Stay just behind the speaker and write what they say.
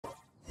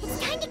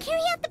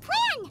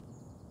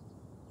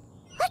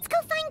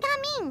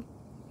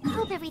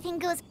hope everything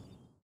goes...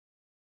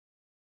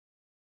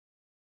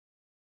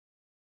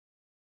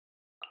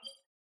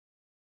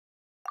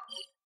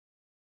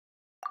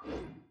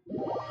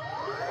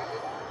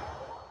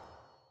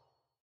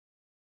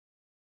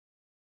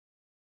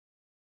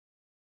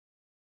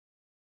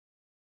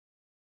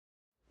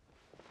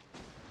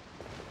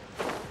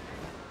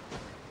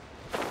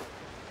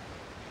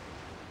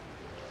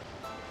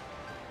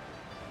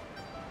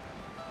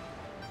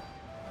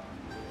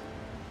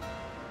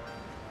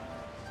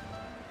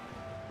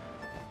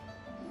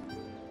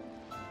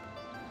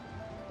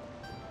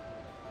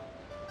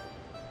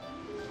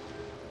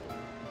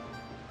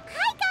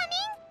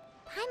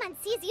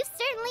 Sees you've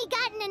certainly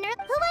gotten an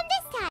Who won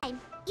this time?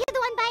 You're the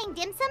one buying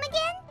dim sum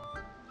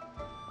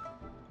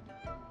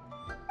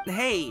again?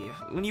 Hey,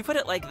 when you put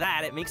it like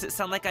that, it makes it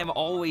sound like I'm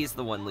always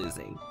the one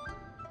losing.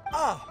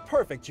 Ah,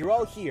 perfect, you're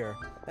all here.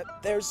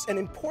 There's an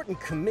important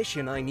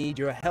commission I need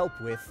your help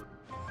with.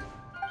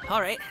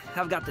 Alright,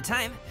 I've got the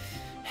time.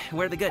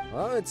 Where are the goods?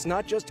 Well, it's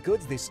not just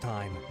goods this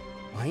time.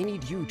 I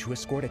need you to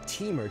escort a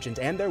tea merchant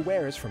and their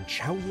wares from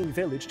Chaoying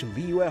Village to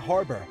Liyue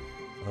Harbor.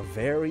 A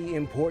very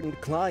important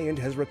client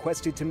has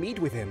requested to meet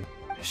with him.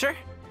 Sure.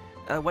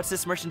 What's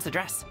this merchant's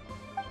address?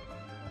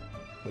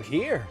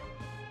 Here.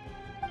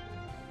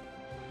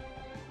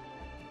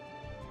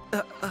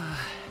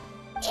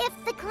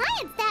 If the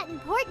client's that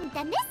important,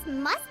 then this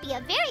must be a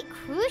very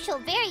crucial,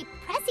 very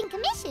pressing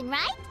commission,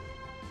 right?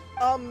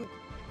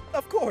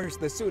 Of course,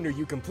 the sooner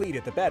you complete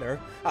it, the better.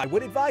 I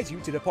would advise you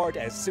to depart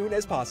as soon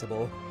as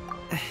possible.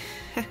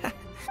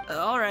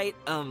 Alright,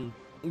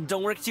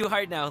 don't work too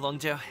hard now,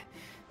 Longzhou.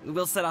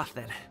 We'll set off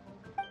then.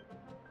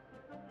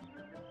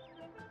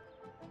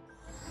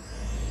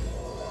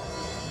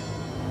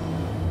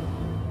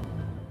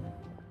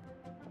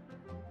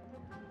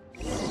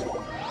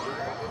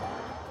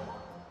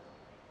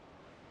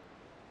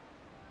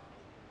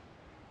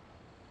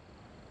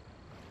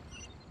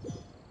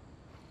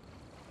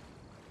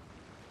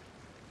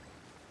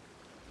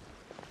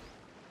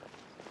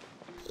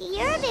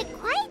 You're a bit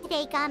quiet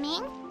today,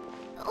 Gaming.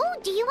 Oh,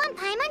 do you want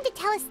Paimon to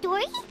tell a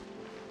story?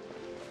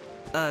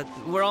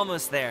 We're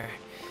almost there.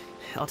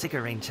 I'll take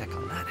a rain check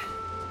on that.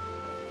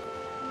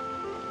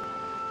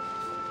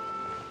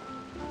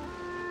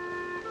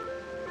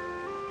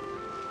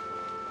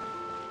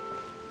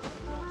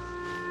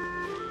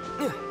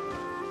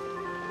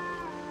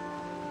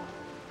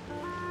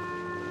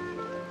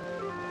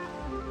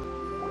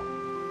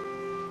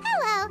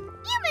 Hello,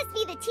 you must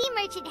be the tea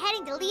merchant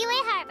heading to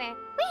Liyue Harbor.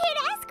 We're here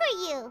to escort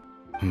you.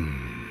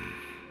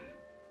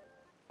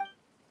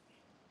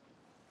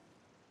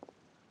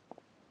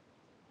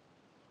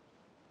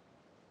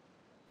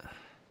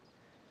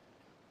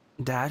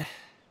 Dad?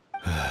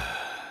 Oh,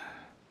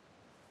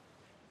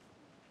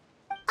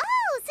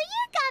 so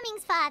you're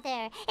Gaming's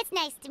father. It's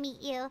nice to meet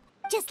you.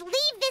 Just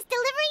leave this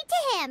delivery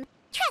to him.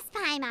 Trust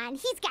Paimon,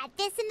 he's got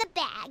this in the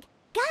bag.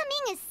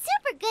 Gaming is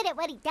super good at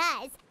what he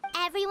does.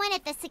 Everyone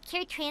at the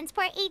Secure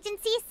Transport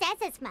Agency says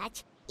as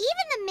much.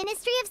 Even the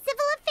Ministry of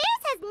Civil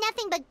Affairs has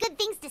nothing but good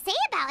things to say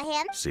about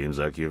him. Seems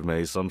like you've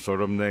made some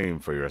sort of name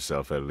for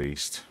yourself at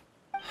least.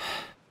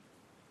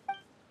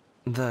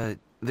 The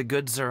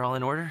goods are all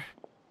in order?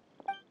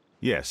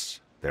 Yes,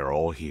 they're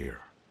all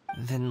here.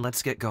 Then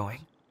let's get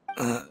going.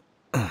 A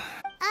very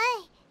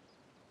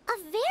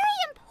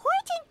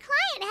important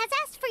client has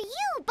asked for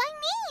you by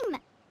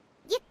name.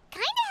 You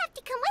kinda have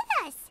to come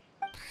with us.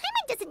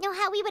 Paimon doesn't know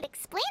how we would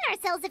explain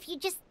ourselves if you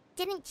just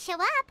didn't show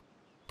up.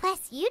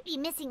 Plus, you'd be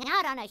missing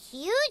out on a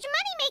huge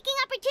money-making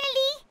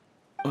opportunity.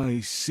 I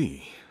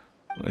see.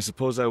 I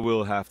suppose I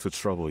will have to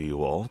trouble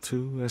you all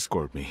to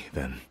escort me,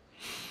 then.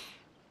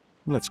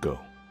 Let's go.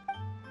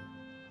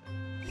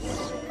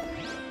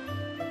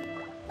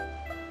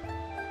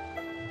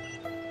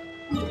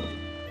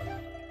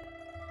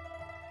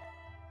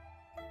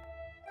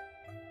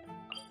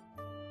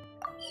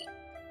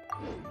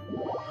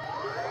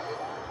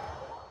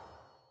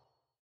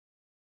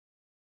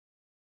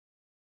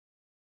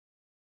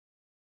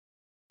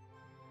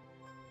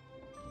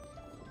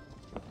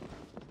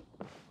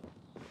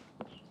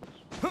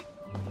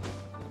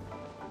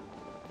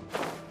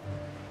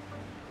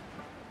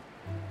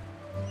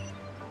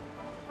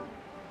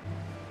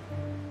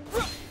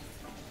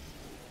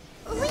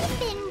 We've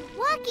been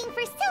walking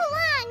for so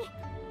long.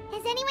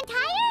 Is anyone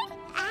tired?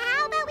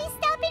 How about we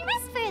stop and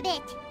rest for a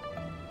bit?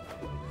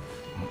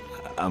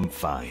 I'm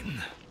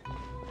fine.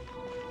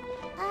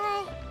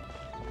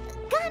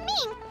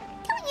 Gaming,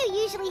 don't you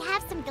usually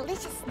have some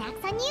delicious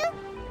snacks on you?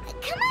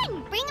 Come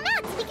on, bring them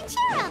out so we can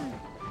share them.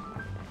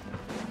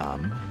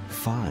 I'm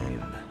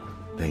fine.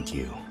 Thank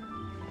you.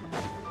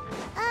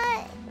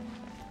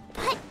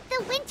 But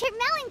the winter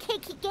melon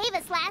cake he gave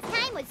us last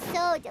time was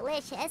so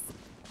delicious.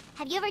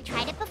 Have you ever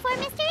tried it before,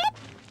 Mr. Ip?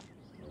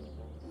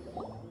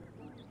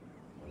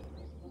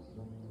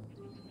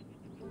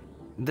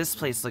 This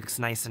place looks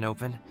nice and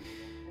open.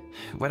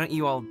 Why don't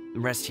you all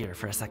rest here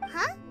for a second?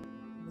 Huh?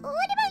 What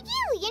about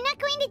you? You're not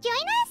going to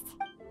join us?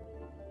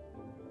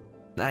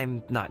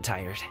 I'm not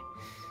tired.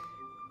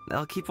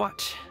 I'll keep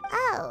watch.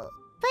 Oh,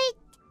 but...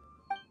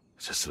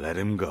 Just let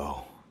him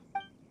go.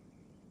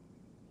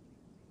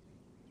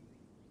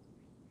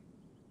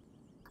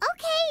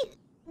 Okay,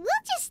 we'll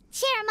just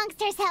share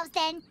amongst ourselves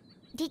then.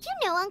 Did you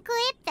know, Uncle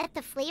Ip, that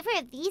the flavor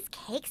of these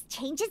cakes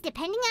changes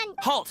depending on—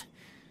 Halt!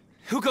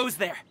 Who goes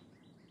there?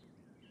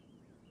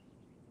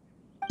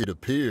 It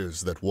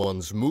appears that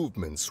one's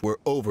movements were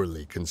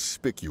overly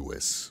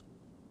conspicuous.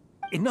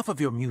 Enough of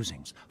your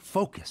musings.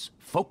 Focus.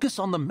 Focus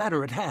on the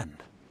matter at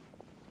hand.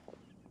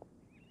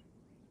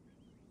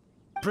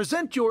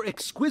 Present your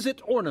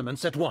exquisite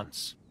ornaments at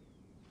once.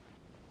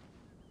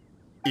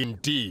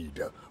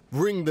 Indeed.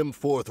 Bring them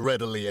forth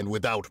readily and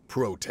without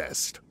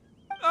protest.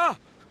 Ah!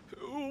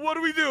 What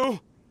do we do?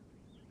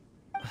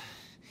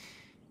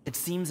 It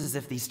seems as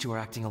if these two are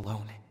acting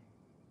alone.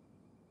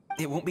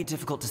 It won't be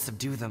difficult to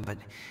subdue them, but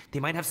they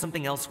might have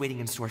something else waiting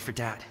in store for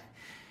Dad.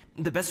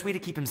 The best way to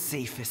keep him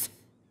safe is...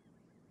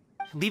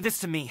 Leave this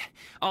to me.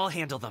 I'll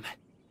handle them.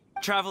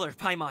 Traveler,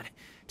 Paimon,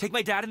 take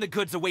my dad and the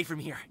goods away from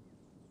here.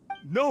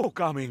 No,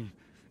 Gaming.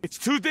 It's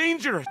too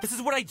dangerous. This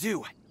is what I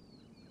do.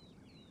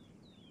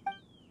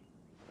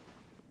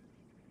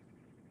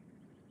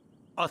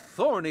 A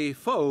thorny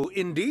foe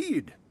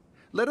indeed.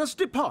 Let us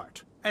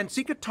depart and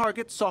seek a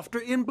target softer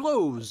in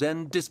blows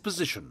and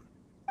disposition.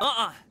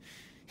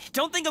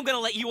 Don't think I'm gonna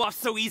let you off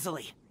so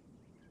easily.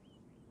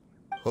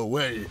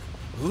 Away!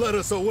 Let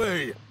us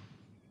away!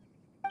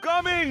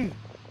 Coming!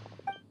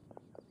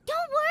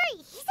 Don't worry,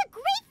 he's a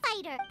great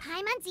fighter.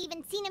 Paimon's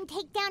even seen him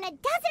take down a dozen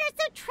or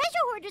so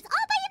treasure hoarders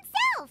all by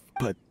himself.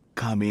 But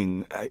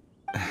Coming,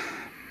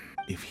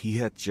 if he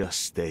had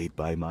just stayed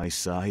by my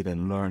side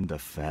and learned the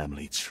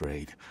family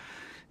trade,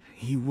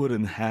 he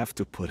wouldn't have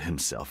to put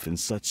himself in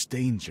such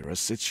dangerous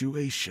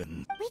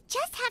situation. We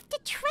just have to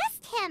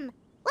trust him.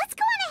 Let's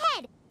go on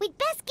ahead. We'd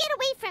best get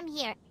away from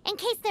here, in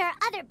case there are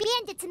other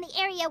bandits in the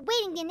area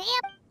waiting in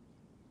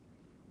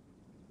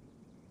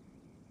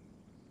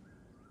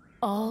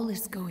All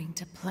is going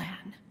to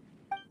plan.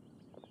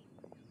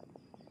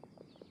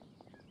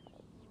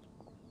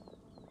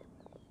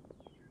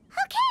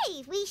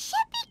 Okay, we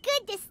should be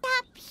good to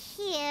stop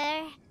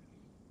here.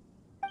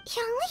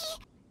 Zhongli?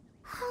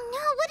 Oh no,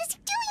 what is he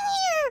doing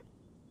here?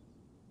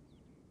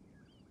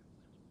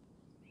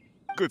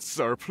 Good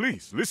sir,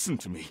 please, listen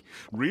to me.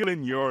 Reel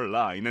in your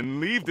line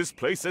and leave this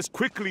place as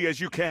quickly as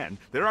you can.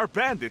 There are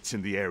bandits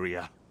in the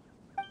area.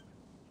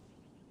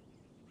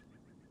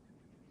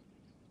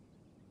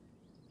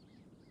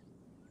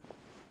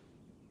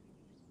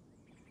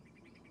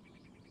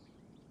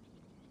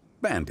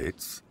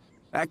 Bandits?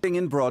 Acting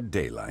in broad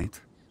daylight?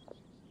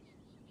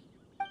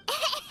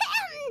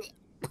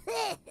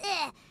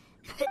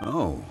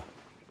 Oh.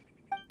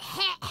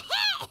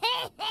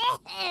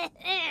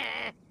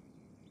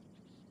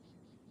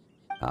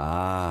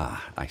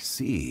 Ah, I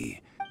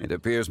see. It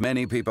appears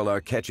many people are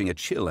catching a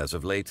chill as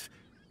of late.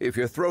 If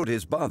your throat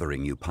is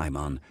bothering you,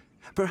 Paimon,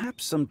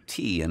 perhaps some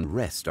tea and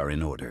rest are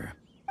in order.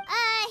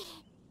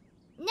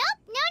 Nope,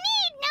 no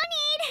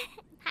need.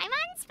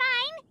 Paimon's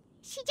fine.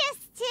 She just,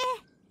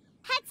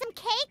 had some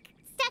cake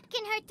stuck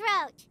in her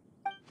throat.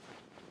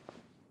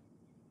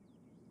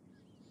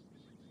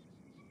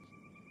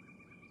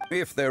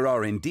 If there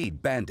are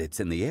indeed bandits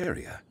in the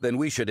area, then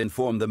we should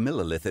inform the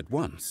Millilith at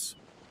once.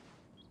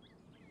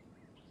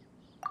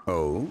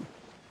 Oh?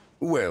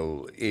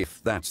 Well,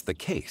 if that's the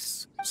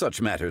case,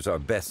 such matters are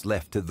best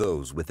left to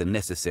those with the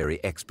necessary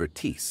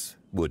expertise.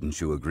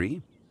 Wouldn't you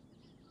agree?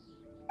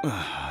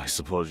 I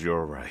suppose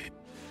you're right.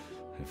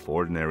 If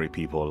ordinary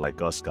people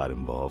like us got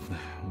involved,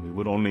 we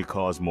would only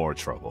cause more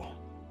trouble.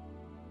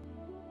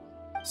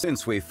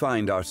 Since we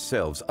find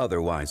ourselves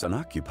otherwise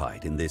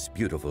unoccupied in this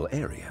beautiful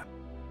area,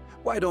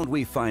 why don't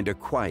we find a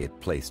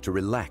quiet place to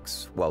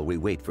relax while we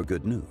wait for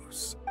good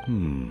news?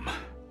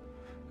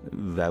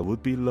 That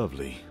would be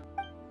lovely.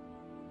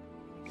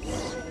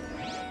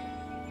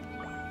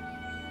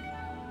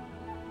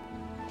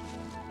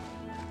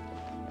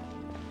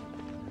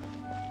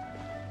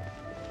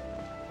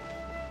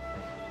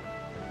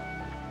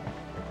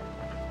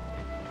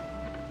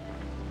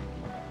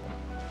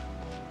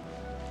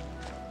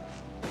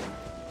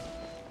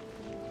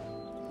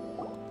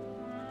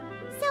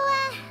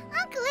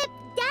 Uncle Ip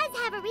does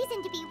have a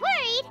reason to be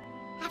worried.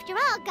 After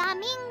all,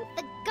 Gaming,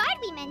 the guard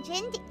we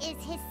mentioned,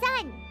 is his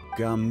son.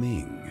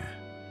 Gaming.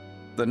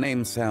 The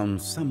name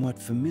sounds somewhat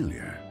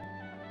familiar.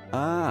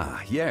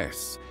 Ah,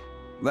 yes.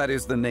 That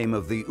is the name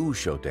of the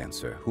Usho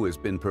dancer who has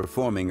been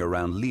performing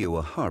around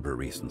Liyue Harbor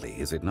recently,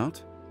 is it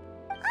not?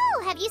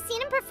 Oh, have you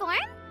seen him perform?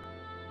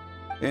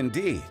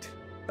 Indeed.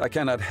 I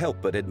cannot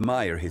help but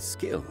admire his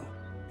skill.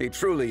 He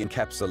truly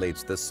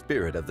encapsulates the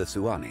spirit of the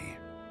Suani.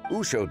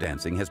 Usho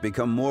dancing has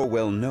become more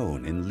well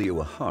known in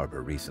Liyue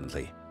Harbor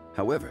recently.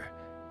 However,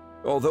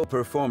 although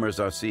performers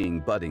are seeing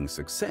budding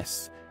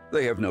success,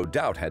 they have no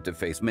doubt had to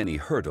face many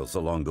hurdles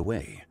along the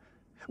way.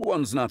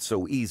 One's not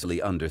so easily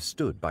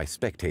understood by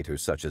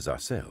spectators such as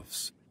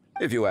ourselves.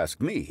 If you ask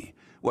me,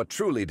 what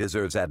truly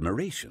deserves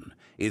admiration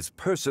is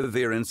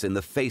perseverance in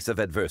the face of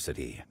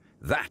adversity.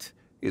 That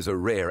is a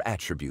rare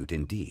attribute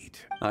indeed.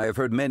 I have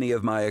heard many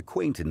of my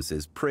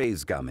acquaintances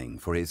praise Gaming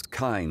for his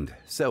kind,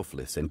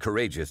 selfless, and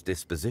courageous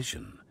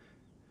disposition.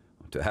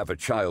 To have a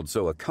child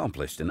so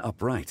accomplished and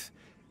upright,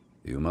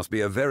 you must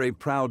be a very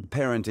proud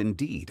parent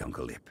indeed,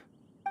 Uncle Ip.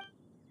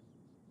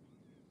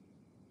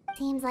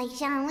 Seems like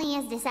Zhongli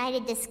has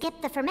decided to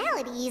skip the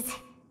formalities.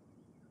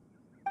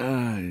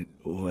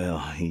 Well,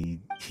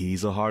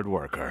 he's a hard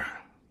worker.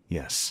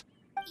 Yes.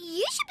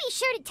 You should be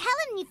sure to tell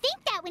him you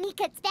think that when he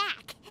gets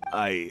back.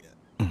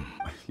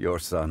 Your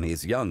son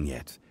is young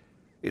yet.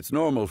 It's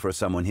normal for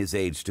someone his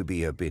age to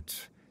be a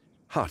bit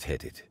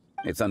hot-headed.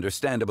 It's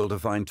understandable to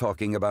find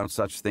talking about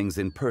such things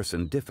in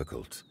person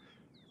difficult.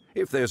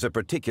 If there's a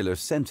particular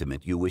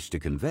sentiment you wish to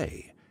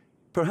convey,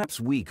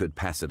 perhaps we could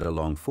pass it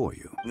along for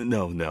you.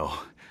 No.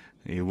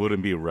 It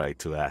wouldn't be right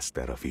to ask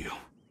that of you.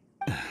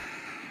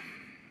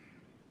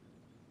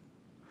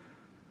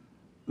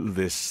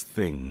 This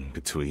thing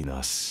between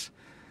us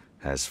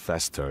has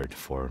festered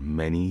for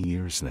many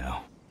years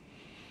now.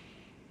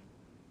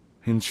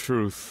 In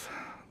truth,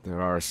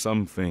 there are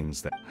some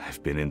things that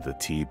I've been in the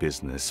tea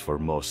business for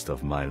most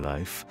of my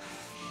life,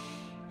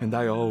 and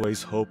I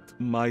always hoped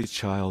my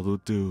child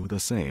would do the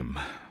same.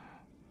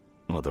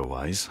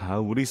 Otherwise,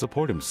 how would he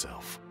support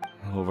himself?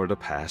 Over the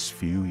past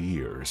few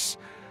years,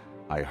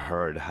 I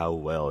heard how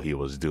well he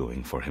was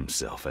doing for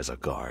himself as a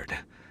guard.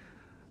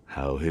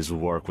 How his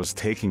work was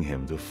taking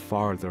him to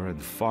farther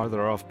and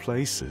farther off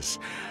places.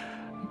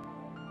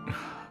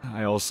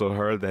 I also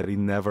heard that he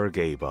never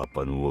gave up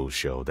on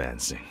wushou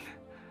dancing.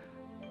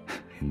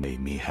 It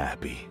made me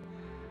happy.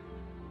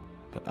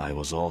 But I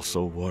was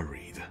also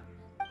worried.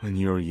 When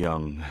you're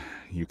young,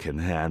 you can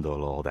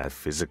handle all that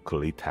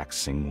physically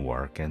taxing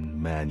work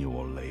and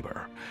manual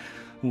labor.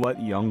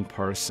 What young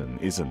person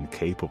isn't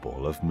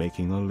capable of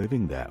making a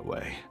living that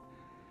way?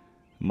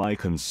 My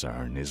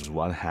concern is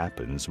what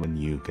happens when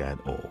you get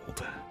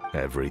old.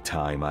 Every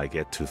time I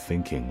get to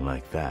thinking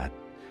like that,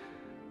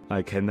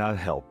 I cannot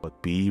help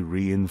but be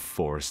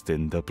reinforced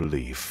in the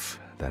belief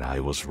that I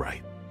was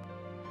right.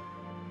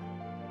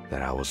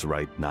 That I was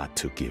right not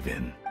to give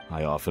in.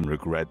 I often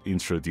regret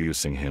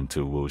introducing him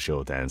to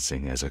wushou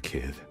dancing as a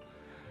kid.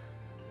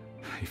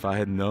 If I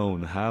had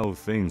known how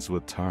things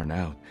would turn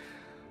out,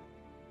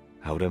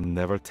 I would have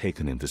never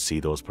taken him to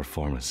see those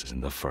performances in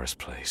the first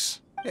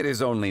place. It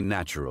is only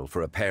natural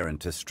for a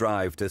parent to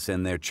strive to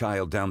send their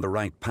child down the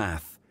right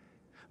path.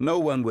 No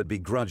one would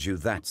begrudge you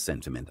that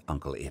sentiment,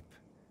 Uncle Ip.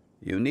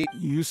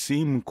 You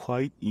seem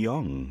quite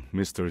young,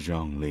 Mr.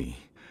 Zhongli.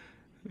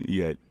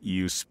 Yet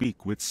you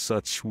speak with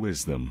such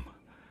wisdom.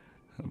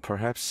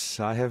 Perhaps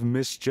I have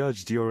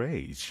misjudged your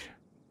age.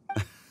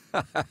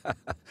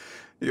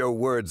 Your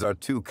words are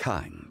too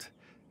kind.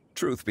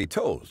 Truth be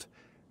told,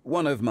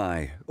 one of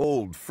my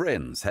old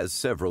friends has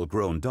several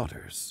grown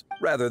daughters.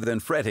 Rather than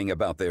fretting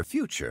about their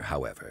future,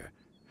 however,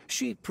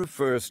 she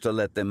prefers to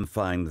let them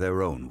find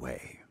their own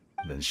way.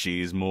 Then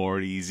she's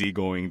more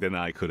easygoing than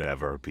I could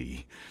ever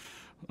be.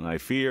 I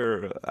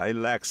fear I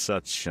lack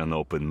such an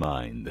open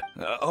mind.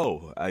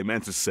 I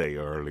meant to say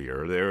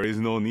earlier, there is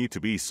no need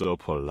to be so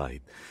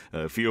polite.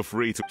 Feel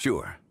free to...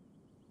 Sure.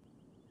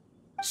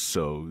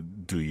 So,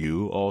 do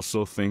you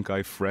also think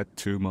I fret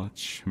too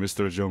much,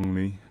 Mr.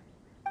 Zhongli?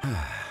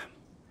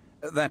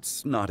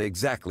 That's not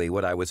exactly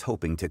what I was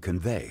hoping to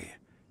convey.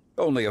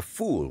 Only a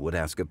fool would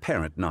ask a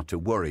parent not to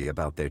worry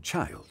about their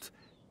child.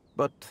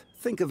 But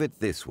think of it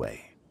this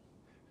way.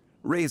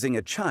 Raising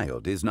a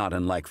child is not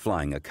unlike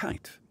flying a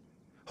kite.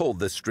 Hold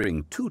the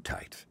string too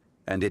tight,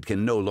 and it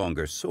can no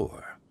longer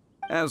soar.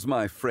 As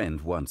my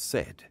friend once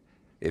said,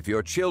 if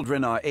your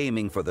children are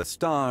aiming for the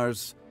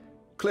stars,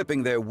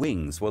 clipping their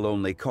wings will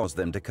only cause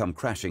them to come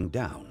crashing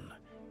down.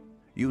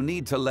 You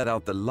need to let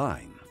out the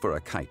line for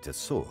a kite to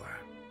soar.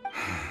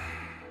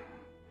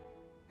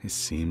 It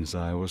seems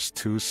I was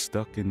too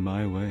stuck in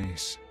my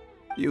ways.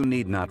 You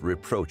need not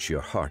reproach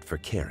your heart for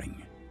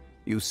caring.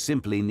 You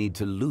simply need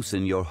to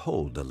loosen your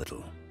hold a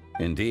little.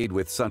 Indeed,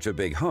 with such a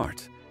big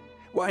heart,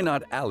 why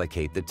not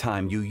allocate the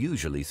time you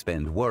usually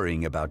spend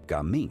worrying about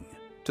Gaming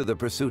to the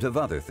pursuit of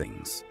other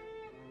things,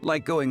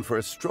 like going for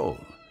a stroll,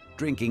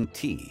 drinking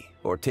tea,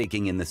 or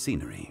taking in the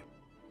scenery.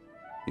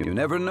 You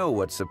never know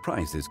what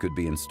surprises could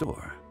be in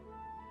store.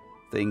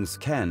 Things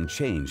can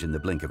change in the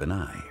blink of an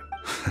eye.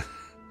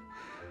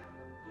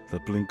 The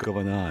blink of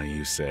an eye,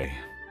 you say?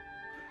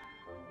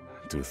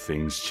 Do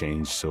things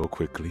change so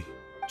quickly?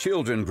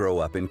 Children grow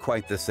up in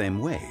quite the same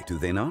way, do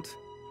they not?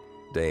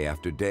 Day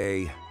after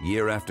day,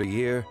 year after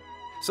year,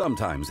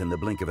 sometimes in the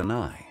blink of an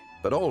eye,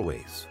 but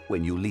always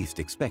when you least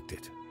expect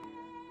it.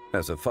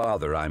 As a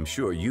father, I'm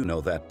sure you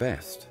know that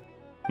best.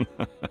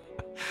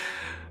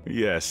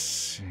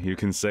 Yes, you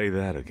can say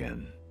that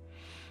again.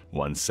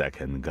 1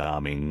 second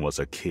Gaming was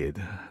a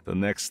kid, the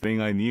next thing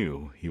I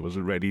knew, he was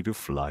ready to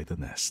fly the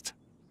nest.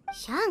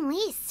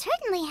 Zhongli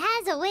certainly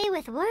has a way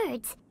with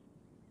words.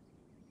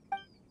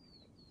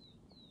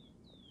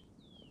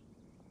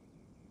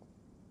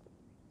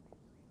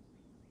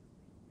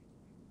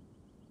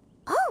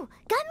 Oh,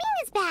 Gaming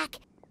is back!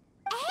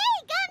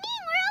 Hey,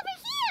 Gaming, we're over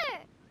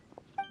here!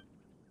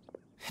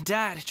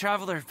 Dad,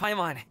 Traveler,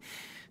 Paimon.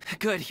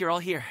 Good, you're all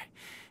here.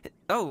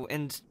 Oh,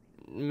 and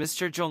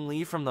Mr.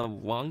 Zhongli from the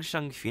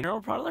Wangsheng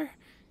Funeral Parlor?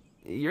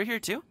 You're here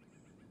too?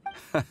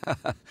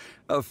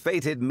 A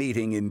fated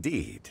meeting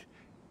indeed.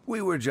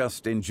 We were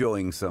just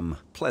enjoying some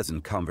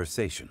pleasant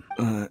conversation.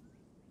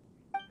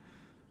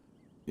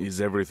 Is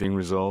everything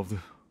resolved?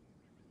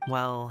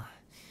 Well,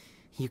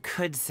 you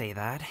could say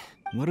that.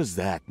 What does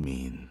that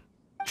mean?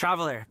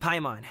 Traveler,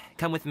 Paimon,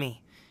 come with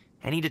me.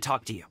 I need to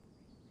talk to you.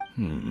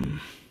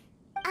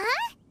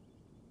 Huh?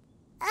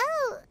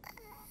 Oh,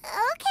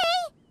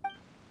 okay.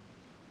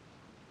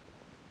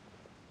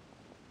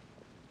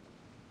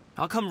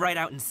 I'll come right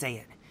out and say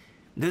it.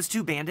 Those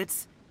two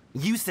bandits,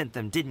 you sent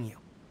them, didn't you?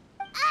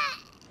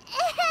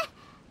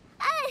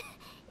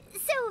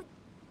 So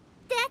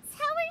that's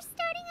how we're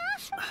starting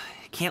off?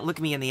 Can't look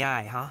me in the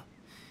eye, huh?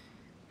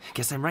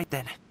 Guess I'm right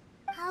then.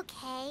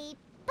 Okay,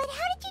 but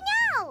how did you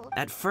know?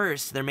 At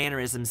first, their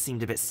mannerisms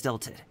seemed a bit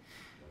stilted.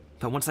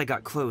 But once I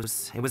got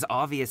close, it was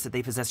obvious that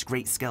they possessed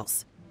great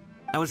skills.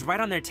 I was right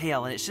on their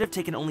tail, and it should have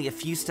taken only a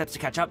few steps to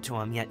catch up to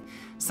them, yet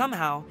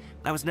somehow,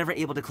 I was never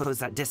able to close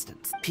that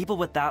distance. People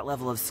with that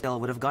level of skill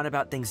would have gone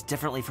about things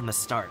differently from the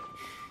start,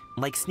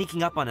 like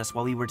sneaking up on us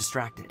while we were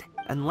distracted.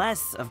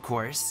 Unless, of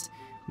course,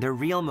 their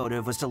real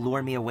motive was to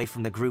lure me away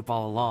from the group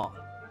all along.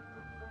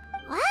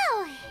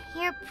 Wow,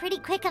 you're pretty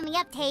quick on the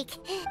uptake.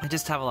 I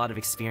just have a lot of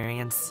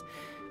experience.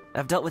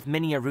 I've dealt with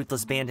many a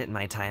ruthless bandit in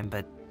my time,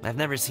 but I've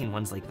never seen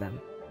ones like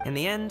them. In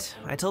the end,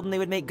 I told them they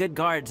would make good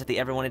guards if they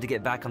ever wanted to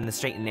get back on the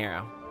straight and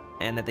narrow,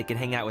 and that they could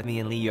hang out with me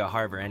in Liyue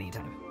Harbor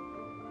anytime.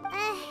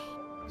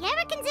 You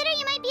ever consider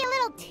you might be a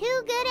little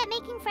too good at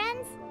making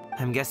friends?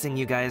 I'm guessing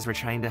you guys were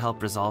trying to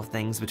help resolve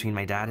things between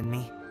my dad and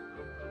me?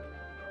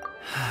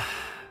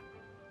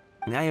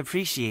 I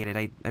appreciate it,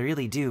 I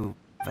really do,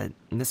 but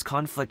this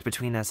conflict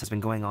between us has been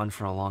going on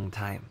for a long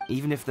time.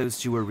 Even if those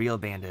two were real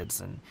bandits,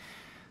 and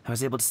I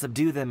was able to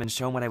subdue them and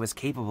show him what I was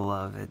capable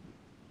of,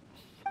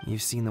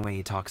 you've seen the way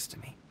he talks to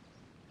me.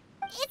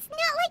 It's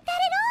not like that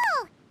at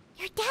all!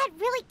 Your dad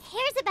really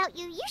cares about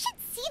you. You should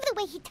see the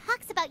way he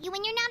talks about you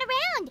when you're not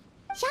around.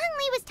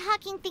 Zhongli was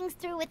talking things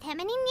through with him,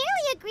 and he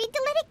nearly agreed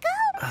to let it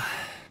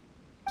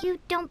go. You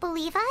don't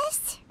believe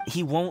us?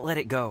 He won't let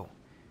it go.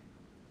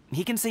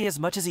 He can say as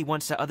much as he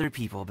wants to other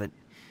people, but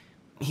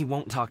he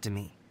won't talk to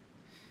me.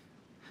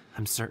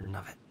 I'm certain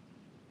of it.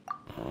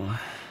 You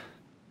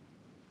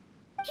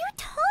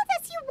told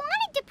us you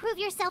wanted to prove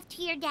yourself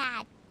to your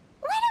dad.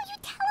 Why don't you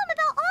tell him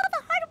about all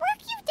the hard work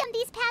you've done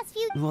these past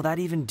few... Will that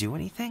even do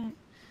anything?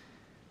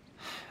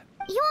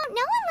 You won't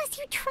know unless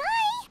you try.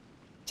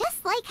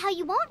 Just like how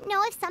you won't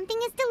know if something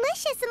is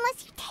delicious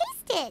unless you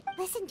taste it.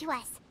 Listen to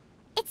us.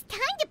 It's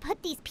time to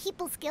put these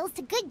people skills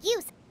to good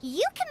use.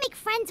 You can make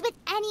friends with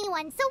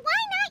anyone, so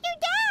why not your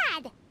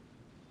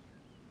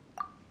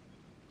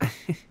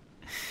dad?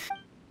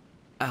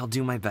 I'll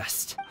do my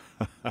best.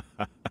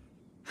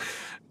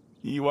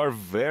 You are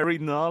very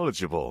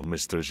knowledgeable,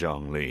 Mr.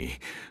 Zhongli.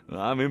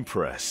 I'm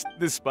impressed.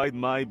 Despite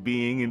my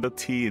being in the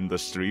tea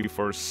industry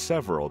for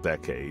several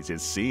decades, it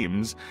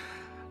seems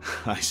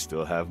I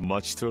still have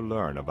much to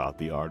learn about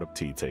the art of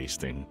tea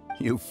tasting.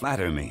 You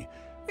flatter me.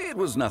 It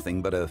was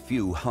nothing but a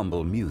few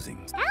humble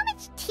musings. How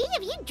much tea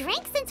have you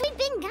drank since we've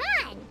been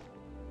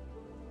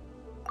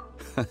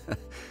gone?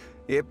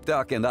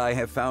 Ipdak and I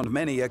have found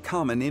many a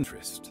common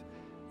interest.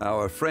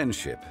 Our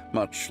friendship,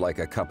 much like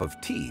a cup of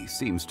tea,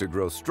 seems to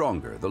grow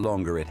stronger the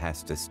longer it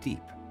has to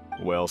steep.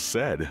 Well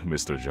said,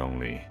 Mr.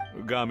 Zhongli.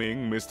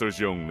 Gaming, Mr.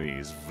 Zhongli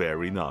is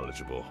very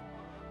knowledgeable.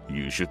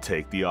 You should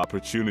take the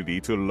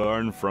opportunity to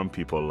learn from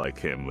people like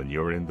him when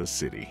you're in the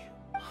city.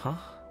 Huh?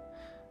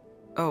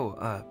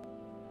 Oh,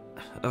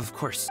 of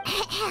course.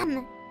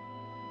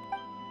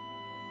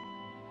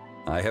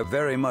 I have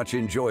very much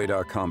enjoyed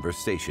our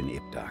conversation,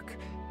 Ipdak,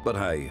 but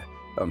I,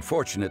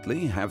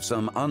 unfortunately, have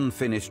some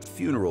unfinished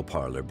funeral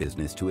parlor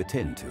business to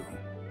attend to.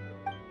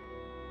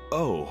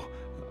 Oh,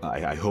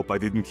 I hope I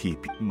didn't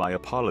keep... My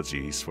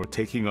apologies for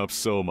taking up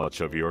so much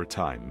of your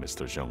time,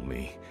 Mr.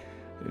 Zhongli.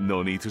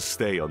 No need to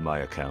stay on my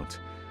account.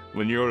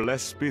 When you're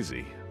less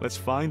busy, let's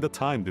find a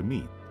time to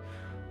meet.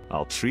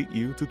 I'll treat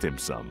you to dim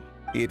sum.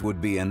 It would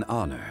be an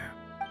honor.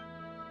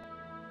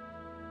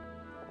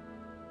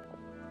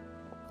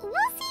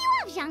 We'll see you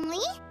off,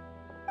 Zhongli.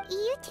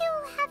 You two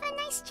have a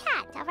nice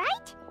chat,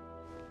 alright?